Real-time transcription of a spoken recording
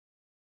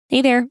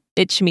Hey there,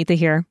 it's Shamitha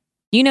here.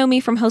 You know me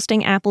from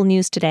hosting Apple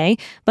News Today,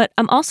 but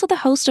I'm also the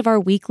host of our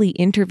weekly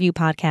interview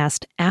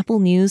podcast, Apple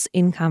News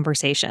in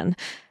Conversation.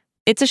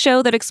 It's a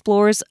show that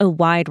explores a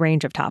wide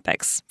range of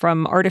topics,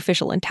 from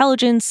artificial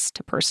intelligence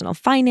to personal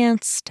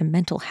finance to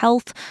mental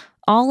health,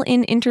 all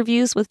in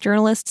interviews with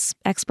journalists,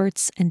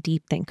 experts, and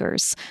deep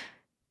thinkers.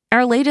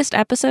 Our latest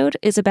episode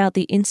is about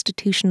the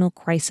institutional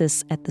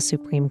crisis at the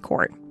Supreme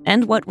Court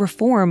and what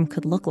reform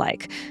could look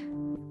like.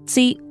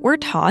 See, we're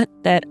taught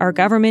that our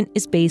government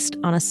is based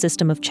on a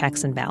system of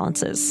checks and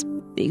balances.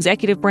 The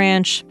executive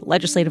branch,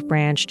 legislative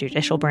branch,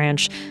 judicial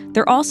branch,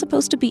 they're all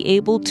supposed to be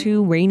able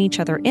to rein each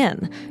other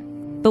in.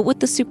 But with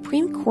the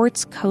Supreme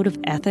Court's code of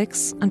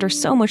ethics under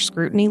so much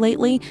scrutiny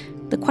lately,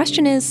 the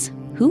question is,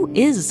 who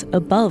is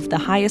above the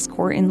highest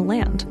court in the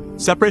land?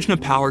 Separation of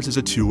powers is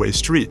a two-way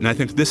street, and I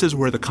think this is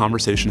where the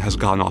conversation has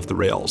gone off the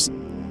rails.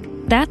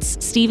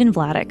 That's Stephen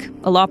Vladeck,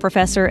 a law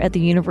professor at the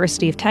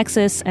University of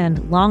Texas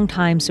and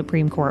longtime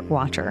Supreme Court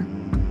watcher.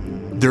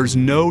 There's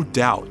no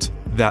doubt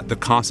that the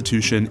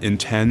Constitution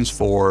intends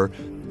for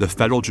the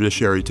federal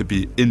judiciary to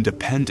be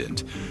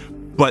independent,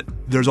 but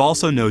there's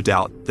also no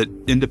doubt that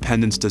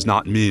independence does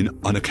not mean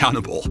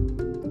unaccountable.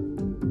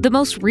 The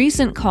most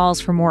recent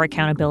calls for more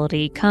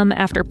accountability come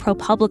after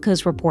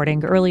ProPublica's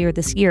reporting earlier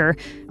this year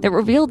that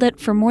revealed that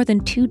for more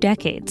than 2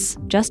 decades,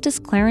 Justice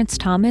Clarence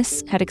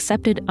Thomas had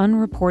accepted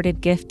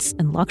unreported gifts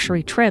and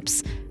luxury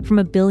trips from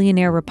a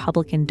billionaire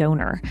Republican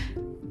donor.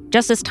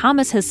 Justice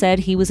Thomas has said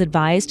he was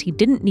advised he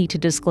didn't need to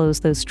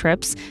disclose those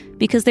trips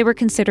because they were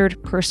considered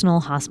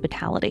personal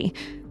hospitality.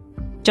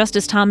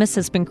 Justice Thomas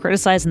has been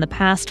criticized in the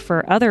past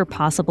for other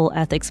possible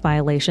ethics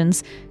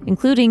violations,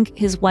 including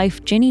his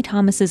wife Ginny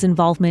Thomas's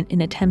involvement in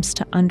attempts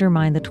to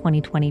undermine the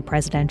 2020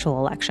 presidential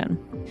election.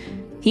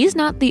 He's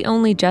not the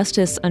only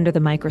justice under the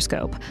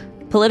microscope.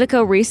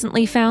 Politico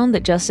recently found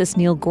that Justice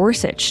Neil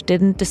Gorsuch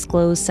didn't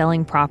disclose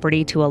selling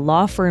property to a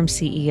law firm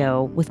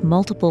CEO with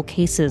multiple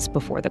cases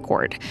before the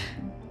court.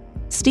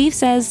 Steve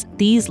says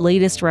these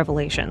latest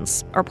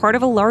revelations are part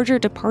of a larger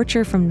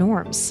departure from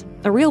norms,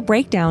 a real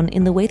breakdown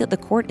in the way that the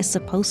court is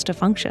supposed to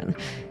function,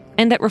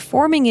 and that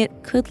reforming it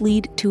could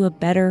lead to a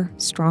better,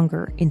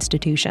 stronger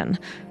institution.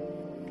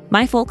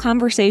 My full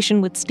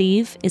conversation with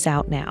Steve is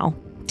out now.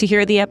 To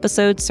hear the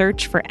episode,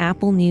 search for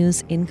Apple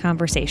News in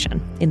Conversation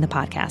in the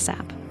podcast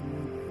app.